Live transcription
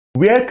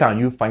Where can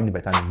you find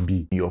vitamin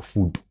B in your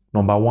food?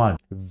 Number one,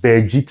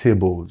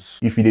 vegetables.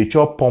 If you dey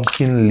chop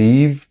pumpkin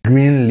leaf,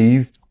 green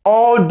leaf,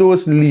 all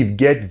those leaf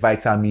get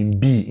vitamin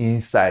B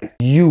inside.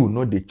 You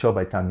no dey chop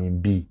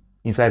vitamin B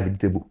inside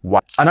vegetable.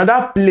 Why?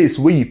 Another place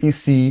where you fit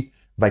see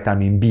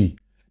vitamin B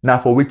na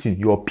for wetin?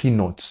 Your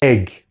peanuts,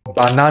 egg,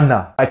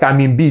 banana.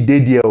 Vitamin B dey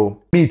there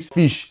o. Meat,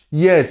 fish,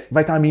 yes,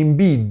 vitamin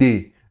B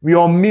dey.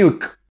 Your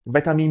milk,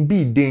 vitamin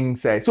B dey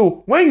inside.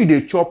 So when you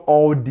dey chop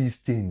all these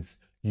things,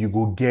 you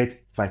go get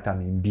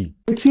vitamin B.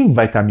 Wetin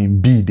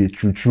vitamin B dey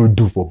true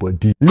do for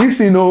body?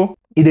 Listen o,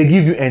 e dey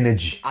give you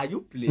energy. Are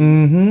you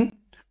playing?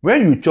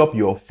 When you chop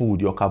your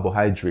food, your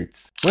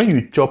carbohydrates, when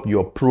you chop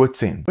your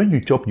protein, when you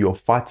chop your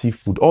fatty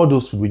food, all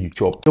those food wey you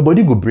chop, your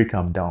body go break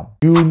am down.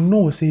 You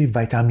know say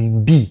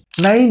vitamin B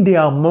na im dey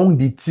among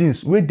the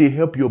things wey dey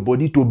help your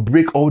body to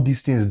break all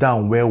these things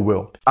down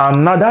well.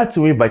 Another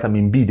thing wey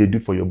vitamin B dey do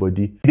for your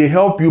body, e dey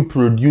help you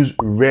produce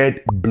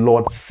red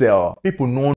blood cell. People know